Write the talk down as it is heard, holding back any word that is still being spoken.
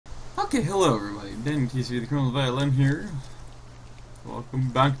Okay, hello everybody, Dan TC, the Criminal Violin here.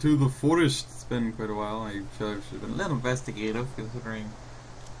 Welcome back to the Forest. It's been quite a while. I feel like I should have been a little investigative, considering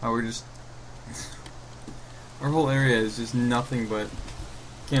how we're just... our whole area is just nothing but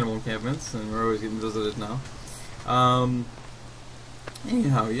cannibal encampments, and we're always getting visited now.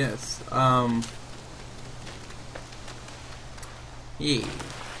 Anyhow, yes. Yeah.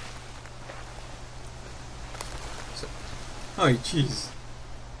 So, oh, jeez.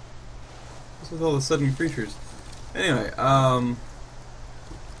 What's with all the sudden creatures? Anyway, don't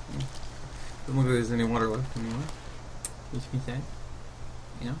look like there's any water left anymore. Makes me sad.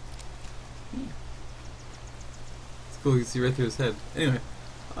 You know? Yeah. It's cool, you can see right through his head. Anyway,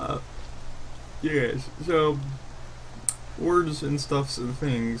 yeah, so, words and stuffs and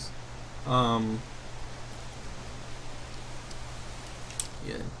things, yeah.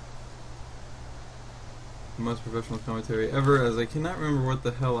 The most professional commentary ever, as I cannot remember what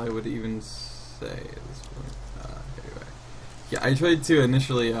the hell I would even say at this point. Anyway. Yeah, I tried to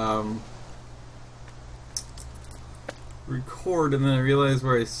initially, record, and then I realized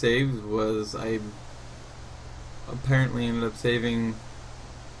where I saved was, I apparently ended up saving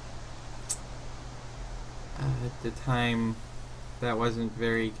at the time that wasn't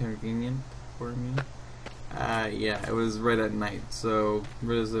very convenient for me. Yeah, it was right at night, so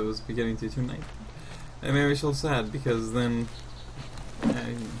as it was beginning to turn night. It made me so sad, because then...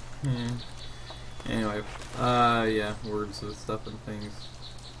 Anyway, yeah, words with stuff and things.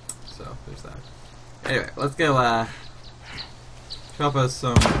 So, there's that. Anyway, let's go, chop us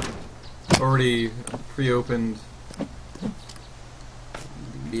some already pre-opened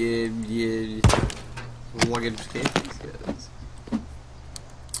luggage cases.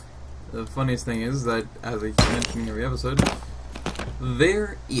 The funniest thing is that, as I keep mentioning every episode,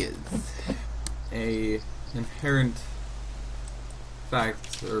 there is a inherent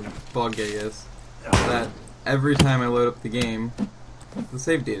fact, or bug I guess, that every time I load up the game, the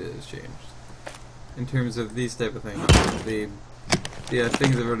save data is changed. In terms of these type of things, the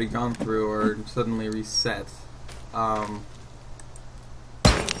things I've already gone through are suddenly reset. I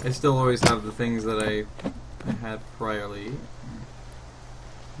still always have the things that I had priorly.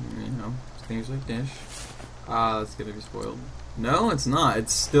 You know, things like dish. It's gonna be spoiled. No, it's not.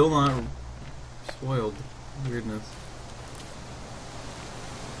 It's still not spoiled. Weirdness.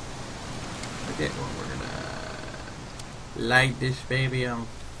 Okay, well, we're gonna light this baby on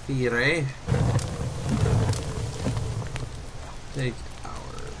fire. Take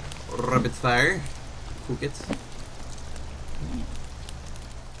our rabbit fire. Cook it.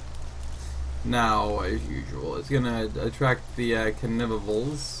 Now, as usual, it's gonna attract the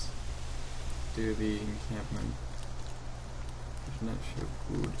Cannibals to the encampment. Not sure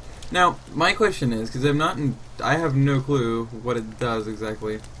food. Now, my question is, because I have no clue what it does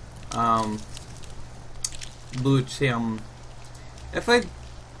exactly. Blue cham. If I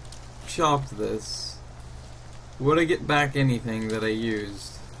chopped this, would I get back anything that I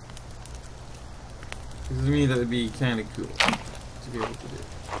used? Because to me, that would be kind of cool to be able to do.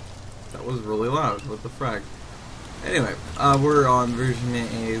 That was really loud. What the frack? Anyway, we're on version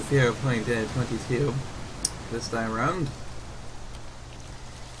A 0.22 this time around.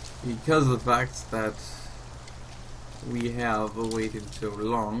 Because of the fact that we have waited so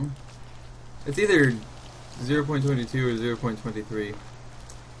long. It's either 0.22 or 0.23.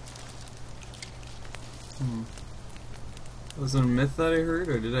 Was it a myth that I heard,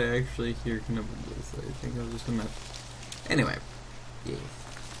 or did I actually hear Cannibals? I think it was just a myth. Anyway, yes.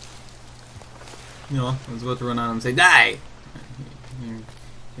 You know, I was about to run out and say, die! You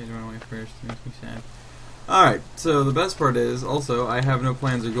had to run away first, it makes me sad. Alright, so the best part is, also, I have no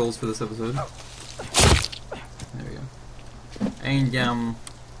plans or goals for this episode. There we go. And,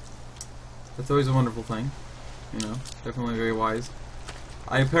 that's always a wonderful thing. You know, definitely very wise.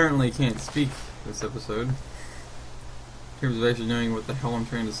 I apparently can't speak this episode, in terms of actually knowing what the hell I'm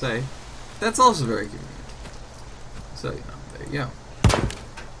trying to say. That's also very convenient. So, you know, there you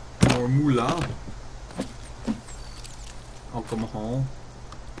go. More moolah. Alcohol.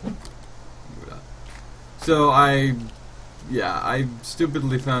 So I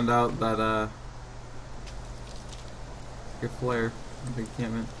stupidly found out that, your flare, big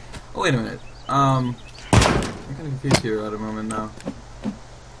encampment. Oh, wait a minute. I'm kind of confused here at a moment now.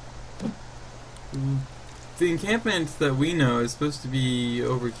 The encampment that we know is supposed to be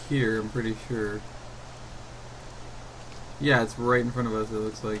over here, I'm pretty sure. Yeah, it's right in front of us, it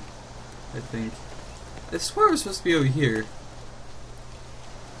looks like. I think. I swear it was supposed to be over here.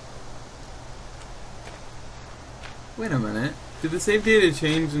 Wait a minute. Did the save data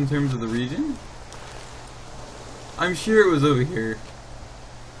change in terms of the region? I'm sure it was over here.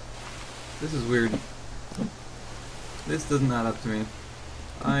 This is weird. This doesn't add up to me.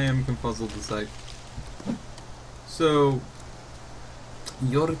 I am confuzzled to sight. So,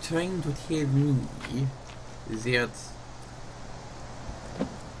 you're trying to tell me that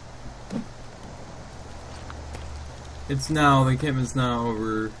it's now, the encampment's now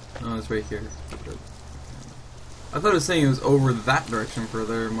over. Oh, it's right here. I thought it was saying it was over that direction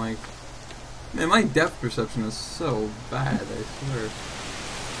further. I'm like, man, my depth perception is so bad, I swear.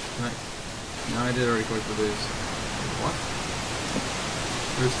 No, I did already collect the booze. What?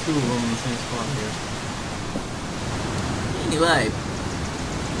 There's two of them in the same spot here. Anyway.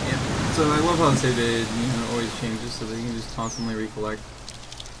 Yeah. So I love how the save data, always changes so that you can just constantly recollect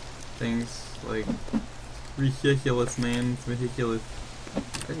things. Like, ridiculous, man. It's ridiculous.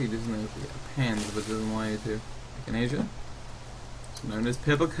 Actually, it doesn't know if you have pans, but it doesn't allow you to. Like in Asia. It's known as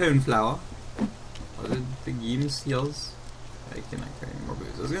pepper coneflower. Other the game seals. I cannot carry any more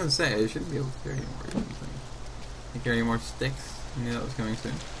booze. I was gonna say, I shouldn't be able to carry any more booze. I can't carry any more sticks. I knew that was coming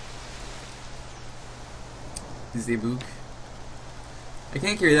soon. The book. I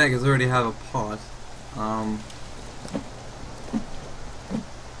can't carry that because I already have a pot.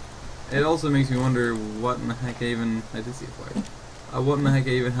 It also makes me wonder what in the heck I even... I did see a fire. What in the heck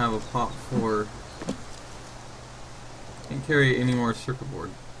I even have a pot for? Can't carry any more circuit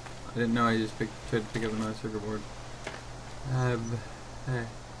board. I didn't know I just tried to pick up another circuit board.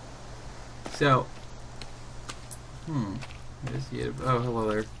 So, oh, hello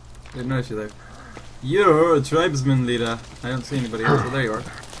there. Didn't notice you there. You're a tribesman leader. I don't see anybody else, but there you are.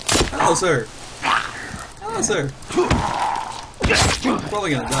 Hello, sir. Hello, sir. I'm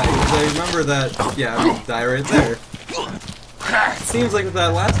probably gonna die, because I remember that, yeah, I'm gonna die right there. It seems like with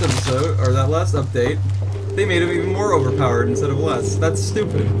that last episode, or that last update, they made him even more overpowered instead of less. That's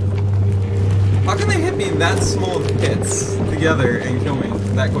stupid. How can they hit me that small of hits together and kill me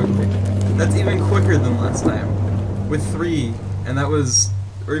that quickly? That's even quicker than last time. With 3, and that was,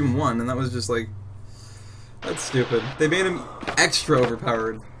 or even 1, and that was just like, that's stupid. They made him extra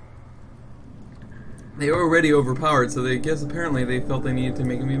overpowered. They were already overpowered, so they guess apparently they felt they needed to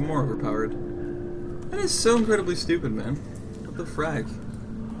make him even more overpowered. That is so incredibly stupid, man. What the frack?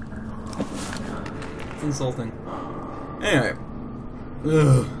 It's insulting. Anyway.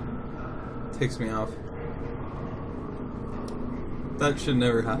 Ugh. Takes me off. That should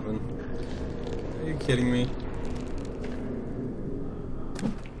never happen. Are you kidding me?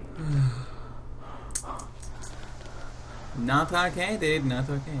 Not okay, dude. Not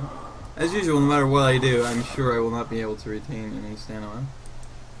okay. As usual, no matter what I do, I'm sure I will not be able to retain any stamina.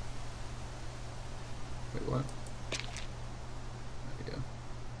 Wait, what? There we go.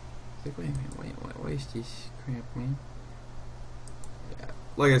 It's like, wait a minute, what is this crap, man? Yeah.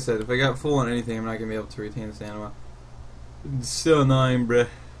 Like I said, if I got full on anything, I'm not gonna be able to retain the stamina. It's so annoying, bruh.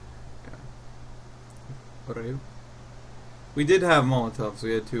 Yeah. What are you? We did have Molotovs,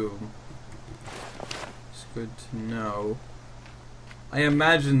 we had 2 of them. It's good to know. I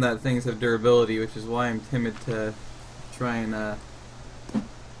imagine that things have durability, which is why I'm timid to try and,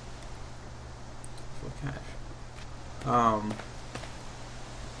 cash.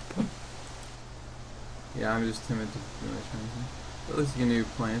 Yeah, I'm just timid to really try anything. That looks like a new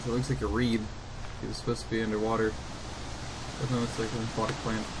plant. It looks like a reed. It was supposed to be underwater. Doesn't look like an aquatic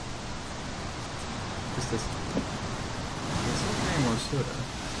plant. Just this. It's not very more soda.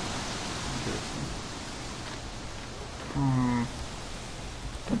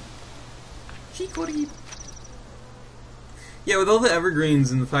 Chicory. Yeah, with all the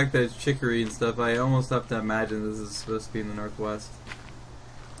evergreens and the fact that it's chicory and stuff, I almost have to imagine this is supposed to be in the northwest.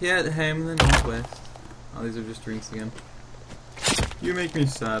 Yeah, at home in the northwest. Oh, these are just drinks again. You make me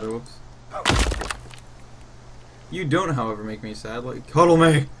sad, whoops. You don't, however, make me sad. Like, cuddle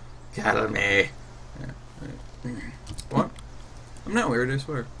me! Cuddle me! Yeah, right. What? I'm not weird, I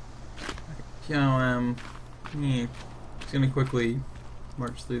swear. So, yeah. Just gonna quickly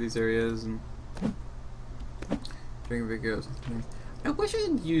march through these areas and drink a bit goes. I wish I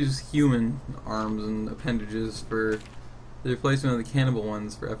could use human arms and appendages for the replacement of the cannibal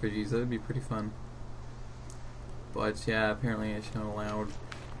ones for effigies. That would be pretty fun. But yeah, apparently it's not allowed.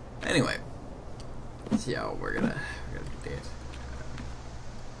 Anyway, so we're gonna do it.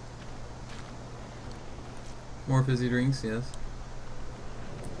 More fizzy drinks, yes.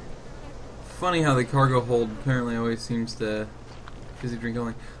 Funny how the cargo hold apparently always seems to fizzy drink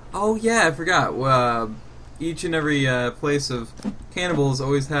only. Oh yeah, I forgot. Each and every place of cannibals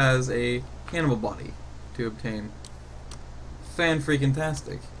always has a cannibal body to obtain.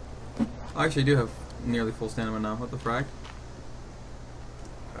 Fan-freaking-tastic. I actually do have nearly full stamina now. What the frack?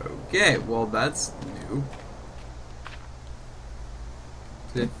 Okay, well that's new.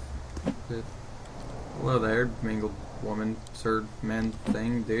 See? Good. Hello there, mangled woman, sir, man,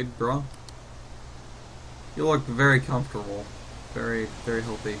 thing, dude, bro. You look very comfortable. Very, very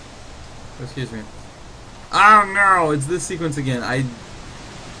healthy. Oh, excuse me. Oh no! It's this sequence again.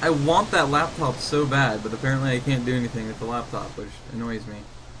 I want that laptop so bad, but apparently I can't do anything with the laptop, which annoys me.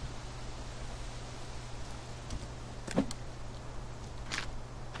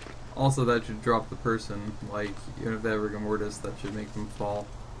 Also, that should drop the person. Like, even if they have rigor mortis, that should make them fall.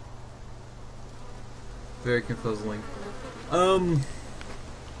 Very confusing.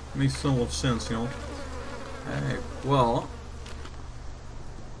 Makes so much sense, you know. Hey, well,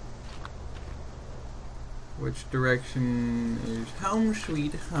 which direction is home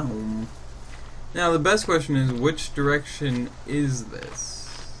sweet home? Now, the best question is, which direction is this?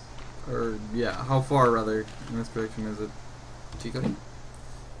 Or, yeah, how far, rather, in this direction is it? Chico?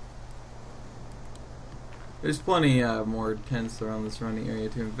 There's plenty more tents around the surrounding area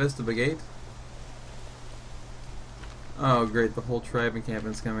to investigate. Oh, great, the whole tribe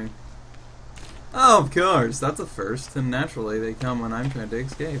encampment's coming. Oh, of course, that's a first, and naturally they come when I'm trying to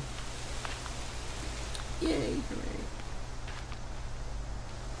escape. Yay for me.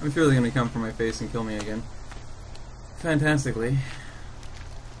 I'm sure they're gonna come for my face and kill me again. Fantastically.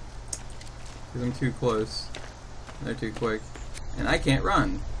 Because I'm too close. They're too quick. And I can't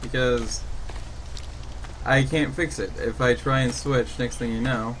run, because I can't fix it. If I try and switch, next thing you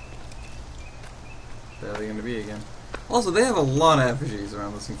know, there they're gonna be again. Also, they have a lot of effigies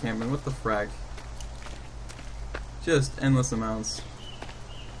around this encampment. What the frack? Just endless amounts.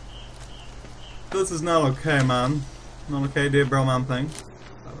 This is not okay, man. Not okay, dear bro man thing.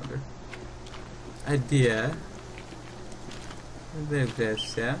 I wonder. Idea. There's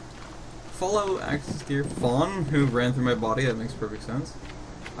this, yeah. Follow access dear fawn who ran through my body. That makes perfect sense.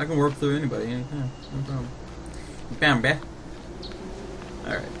 I can warp through anybody anytime. No problem. Bam, bah.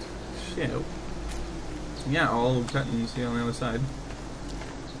 Alright. So. Yeah, all cut and see on the other side.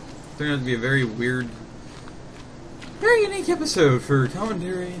 Turned out to be a very weird, very unique episode for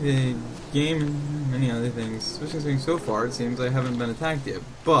commentary, the game, and many other things. Especially so far, it seems I haven't been attacked yet.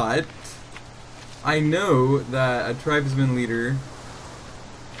 But I know that a tribesman leader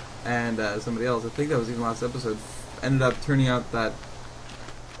and somebody else, I think that was even last episode, ended up turning out that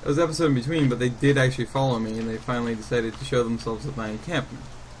it was an episode in between, but they did actually follow me, and they finally decided to show themselves at my encampment.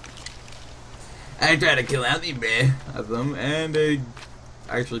 I tried to kill out the bear of them, and they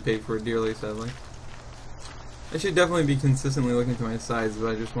actually paid for it dearly, sadly. I should definitely be consistently looking to my sides,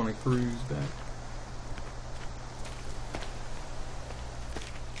 but I just want to cruise back.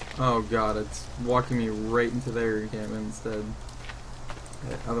 Oh god, it's walking me right into their encampment instead.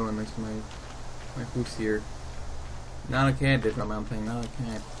 That other one next to my hoose here. Not okay, different amount thing, not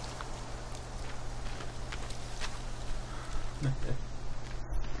okay.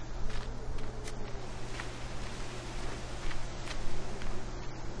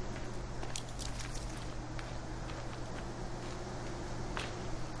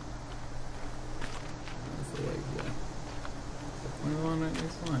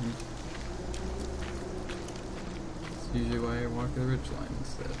 That's usually why I walk the ridge line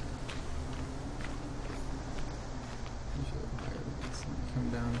instead. Usually higher than this. Come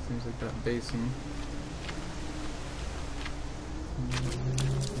down, it seems like that basin.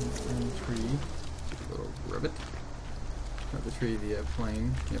 And the tree. Little ribbit. Not the tree, the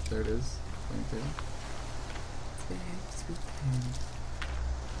plane. Yep, there it is. Plane tail. Sweet thing.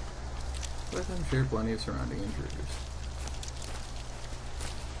 But I'm sure plenty of surrounding intruders.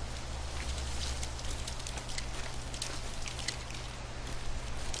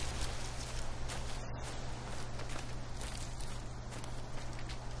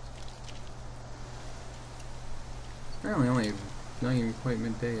 Apparently only not even quite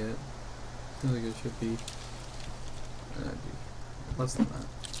midday yet. Feels like it should be less than that.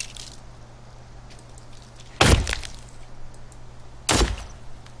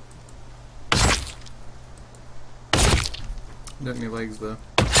 Don't need legs though.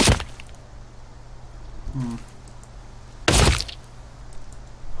 I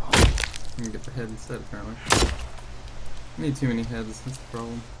can get the head instead apparently. I need too many heads, that's the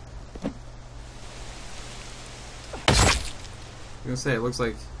problem. I was gonna say, it looks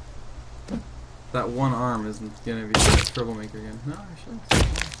like that one arm is gonna be a troublemaker again. No, I should.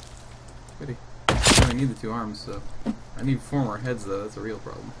 Goody. I only need the two arms, so. I need 4 more heads though, that's a real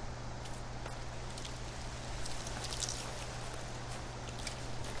problem.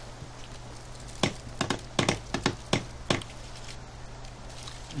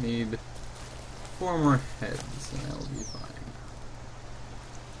 Need 4 more heads, and that'll be fine.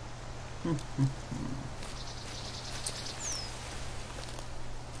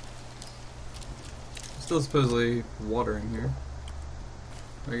 still supposedly water in here.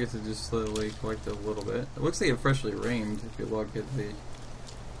 I guess it just slowly collected a little bit. It looks like it freshly rained if you look at the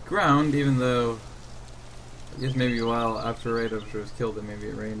ground, even though I guess maybe a while after right after it was killed it maybe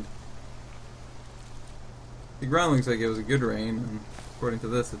it rained. The ground looks like it was a good rain, and according to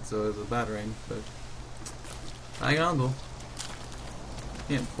this it was a bad rain, but I gondle.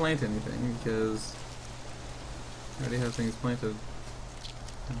 Can't plant anything because I already have things planted.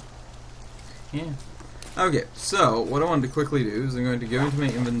 Yeah. Okay, so what I wanted to quickly do is I'm going to go into my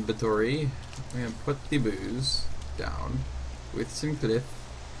inventory. I'm going to put the booze down with some cliff.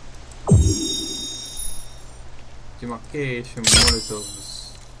 Demarcation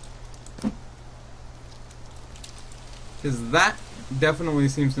Molotovs. Because that definitely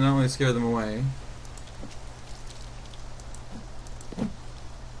seems to not only scare them away.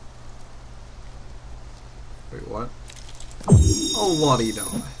 Wait, what? Oh, la-di-da.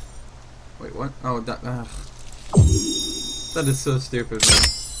 Wait, what? Oh, that. That is so stupid, man.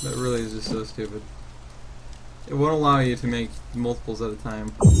 That really is just so stupid. It won't allow you to make multiples at a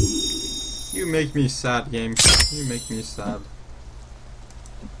time. You make me sad, game. You make me sad.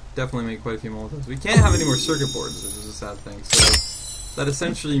 Definitely make quite a few multiples. We can't have any more circuit boards, which is a sad thing. So that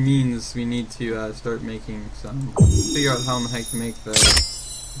essentially means we need to start making some. Figure out how in the heck to make the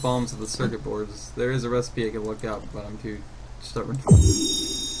bombs of the circuit boards. There is a recipe I can look up, but I'm too stubborn.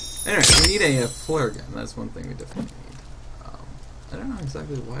 Anyway, we need a flare gun. That's one thing we definitely need. I don't know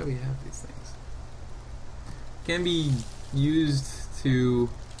exactly why we have these things. Can be used to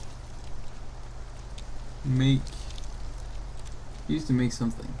make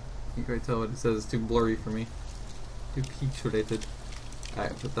something. I can't quite tell what it says. It's too blurry for me. Too pixelated.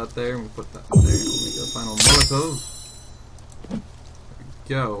 Alright, put that there, and we'll put that there, and we'll make the final Molotov. There we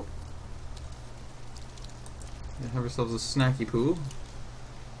go. And have ourselves a snacky poo.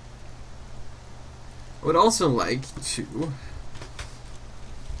 I would also like to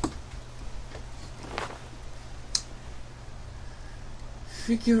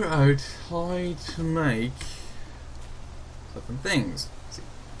figure out how to make different things. Let's see.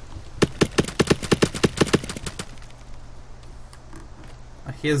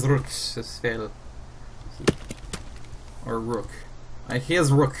 I here's rooks as well. Or rook. I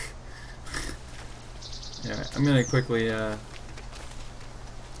here's rook. Yeah, I'm gonna quickly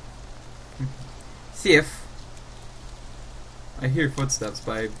see if I hear footsteps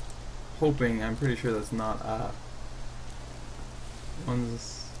by hoping. I'm pretty sure that's not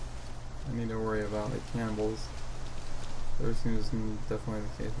ones I need to worry about, like cannibals. That seems definitely the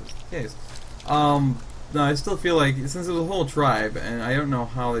case. That's the case. No, I still feel like since it was a whole tribe, and I don't know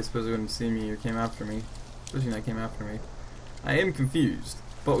how they supposed to wouldn't see me or came after me, especially when they came after me. I am confused,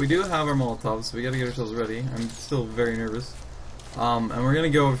 but we do have our Molotovs, so we got to get ourselves ready. I'm still very nervous. And we're gonna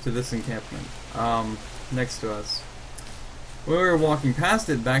go over to this encampment next to us. When we were walking past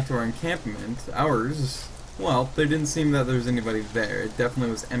it back to our encampment, ours, well, there didn't seem that there was anybody there. It definitely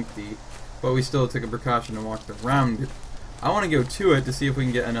was empty, but we still took a precaution and walked around it. I want to go to it to see if we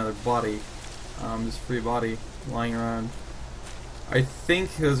can get another body, just free body lying around. I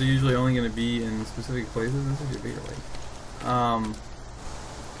think those are usually only going to be in specific places. This is a bigger lake.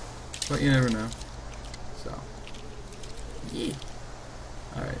 But you never know. So, yeah.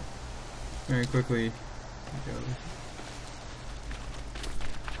 All right. Very quickly.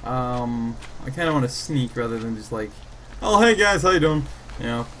 I kind of want to sneak rather than just like, oh hey guys, how you doing? You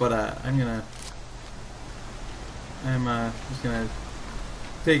know. But I'm just gonna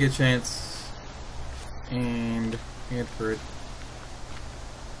take a chance and head for it.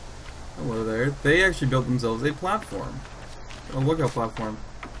 Hello there. They actually built themselves a platform, a lookout platform.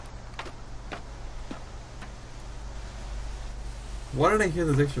 Why did I hear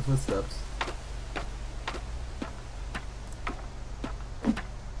those extra footsteps?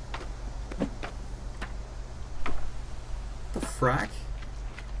 The frack?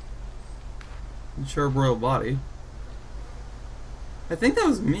 Charbroiled body. I think that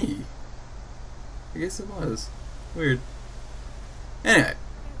was me. I guess it was. Weird. Anyway.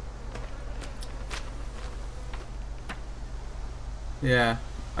 Yeah.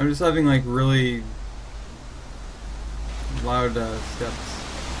 I'm just having like really loud steps.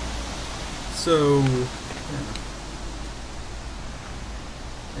 So, yeah.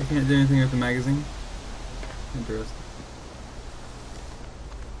 I can't do anything with the magazine. Interesting.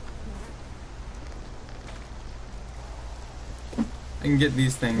 I can get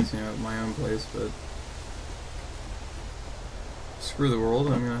these things, you know, at my own place, but screw the world,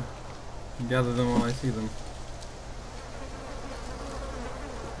 I'm gonna gather them while I see them.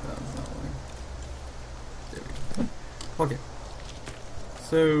 That's not one. There we go. Okay.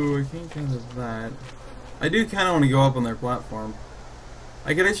 So, I can't gather that. I do kind of want to go up on their platform.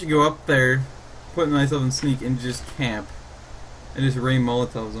 I could actually go up there, put myself in sneak, and just camp. And just rain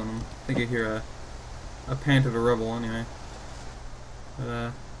Molotovs on them. I think I hear a pant of a rebel anyway.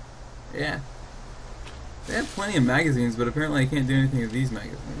 But, yeah. They have plenty of magazines, but apparently I can't do anything with these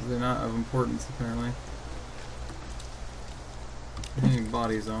magazines. They're not of importance, apparently. Any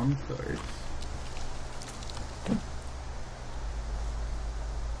bodies on, of course.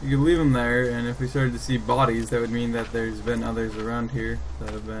 You could leave them there, and if we started to see bodies, that would mean that there's been others around here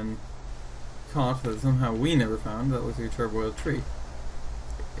that have been caught that somehow we never found. That looks like a charbroiled tree.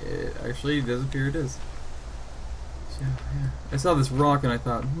 It actually does appear it is. So, yeah. I saw this rock and I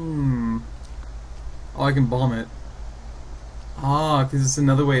thought, oh, I can bomb it. Ah, because it's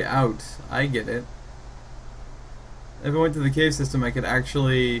another way out. I get it. If I went to the cave system, I could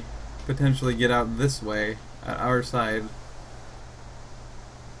actually potentially get out this way, at our side.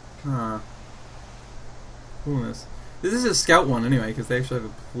 Huh. Coolness. This is a scout one anyway, because they actually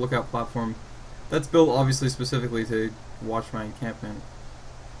have a lookout platform. That's built obviously specifically to watch my encampment.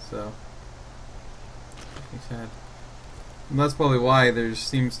 So. Makes sad. And that's probably why there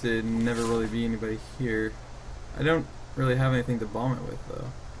seems to never really be anybody here. I don't really have anything to bomb it with,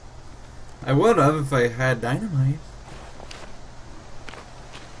 though. I would have if I had dynamite.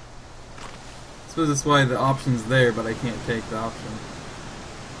 I suppose that's why the option's there, but I can't take the option.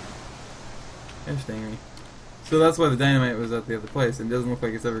 Gosh dang me. So that's why the dynamite was at the other place. It doesn't look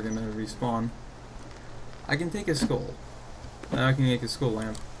like it's ever going to respawn. I can take a skull. Now I can make a skull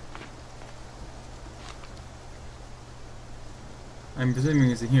lamp. I'm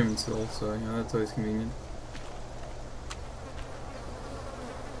presuming it's a human skull, so you know that's always convenient.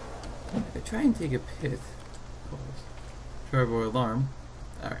 I try and take a pith. Turbo alarm.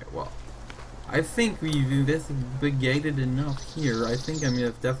 Alright, well. I think we've investigated enough here. I think I'm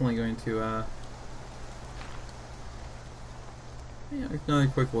definitely going to yeah, another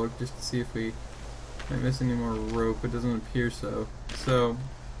quick look just to see if we might miss any more rope. It doesn't appear so. So,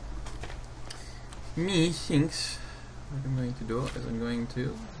 me thinks what I'm going to do is I'm going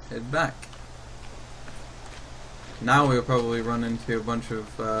to head back. Now we'll probably run into a bunch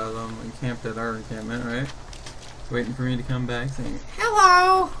of them encamped at our encampment, right? Waiting for me to come back saying,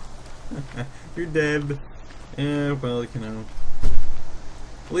 "Hello!" You're dead. Yeah, well, you know.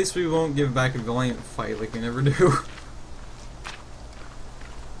 At least we won't give back a valiant fight like we never do.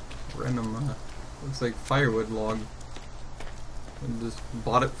 Random, looks like firewood log. And just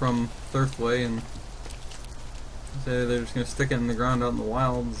bought it from Thriftway and said they're just gonna stick it in the ground out in the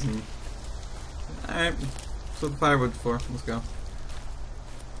wilds and alright, that's what the firewood's for. Let's go.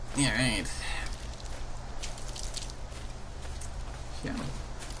 Alright. Yeah.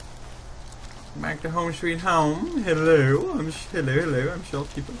 Back to home sweet home. Hello, hello, I'm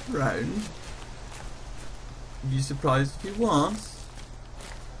shopkeeper around. Be surprised if you want.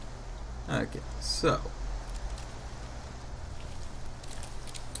 Okay, so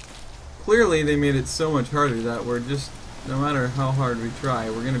clearly they made it so much harder that we're just, no matter how hard we try,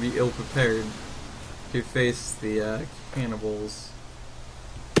 we're going to be ill-prepared to face the cannibals.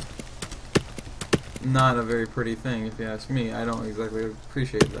 Not a very pretty thing, if you ask me. I don't exactly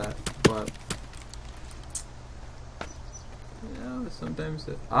appreciate that, but yeah, sometimes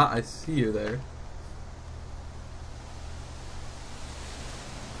it... Ah, I see you there.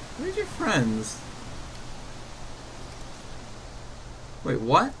 Where's your friends? Wait,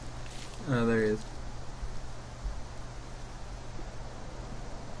 what? Oh, there he is.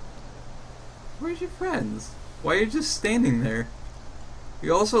 Where's your friends? Why are you just standing there?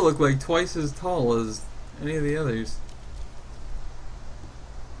 You also look like twice as tall as any of the others.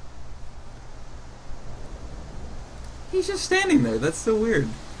 He's just standing there. That's so weird.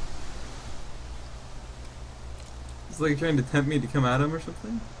 It's like trying to tempt me to come at him or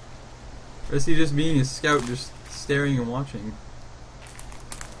something? Or is he just being a scout, just staring and watching?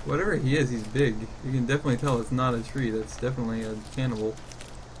 Whatever he is, he's big. You can definitely tell it's not a tree. That's definitely a cannibal.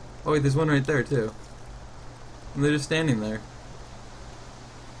 Oh wait, there's one right there too. And they're just standing there.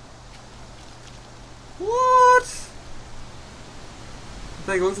 What? In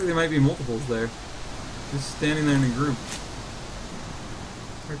fact, it looks like there might be multiples there. Just standing there in a group.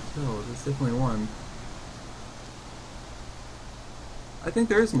 Hard to tell. That's definitely one. I think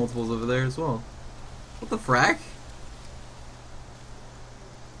there is multiples over there as well. What the frack?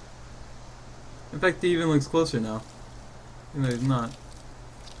 In fact, he even looks closer now. Even though he's not.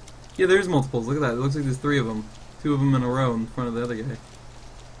 Yeah, there's multiples. Look at that. It looks like there's 3 of them. 2 of them in a row in front of the other guy.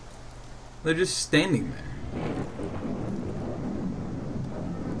 They're just standing there.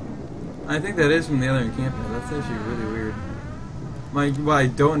 I think that is from the other encampment. That's actually really weird. What I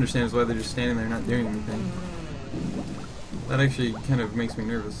don't understand is why they're just standing there not doing anything. That actually kind of makes me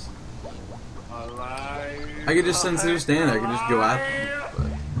nervous. I could just, since they're standing there, I could just go at them.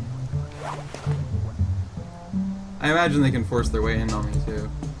 But I imagine they can force their way in on me too,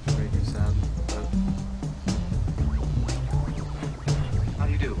 which makes me sad. But How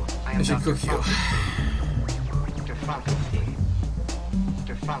do you do? I should cook you.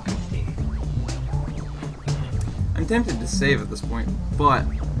 I'm tempted to save at this point, but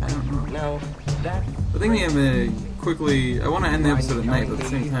I don't know. I think I'm gonna quickly. I want to end the episode at night, but at the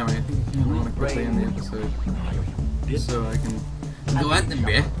same time, I think I want to quickly end the episode so I can go at them,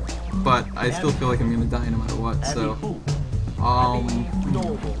 bit. But I still feel like I'm gonna die no matter what. So,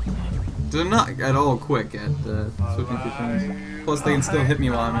 they're not at all quick at switching through things. Plus, they can still hit me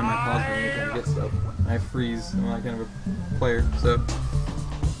while I'm in my pause menu trying to get stuff. I freeze. I'm not kind of a player, so.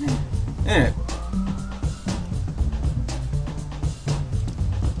 Anyway.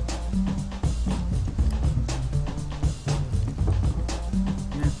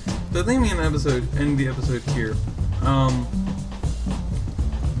 So I think I'm gonna end the episode here.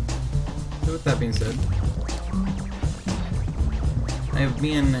 So with that being said, I have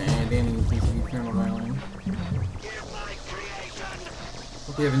been Danny with TheCriminalViolin.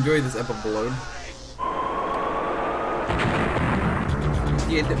 Hope you have enjoyed this episode.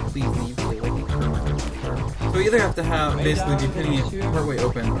 Yeah, please leave. So we either have to have basically be pinning it partway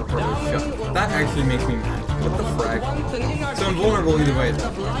open or partway shut. That actually makes me mad. What the frack? So I'm vulnerable either way at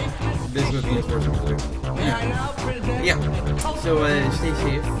that point. This is what the enforcement do. Yeah. So stay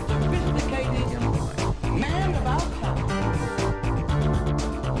safe. Man about town.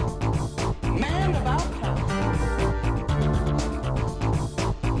 Man about town.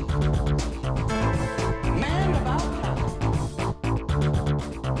 Man about town.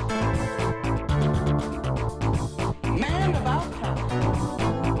 Man about town.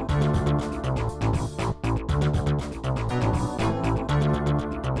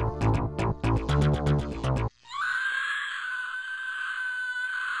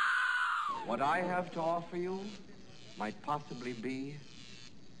 What I have to offer you might possibly be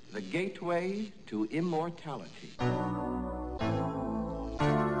the gateway to immortality.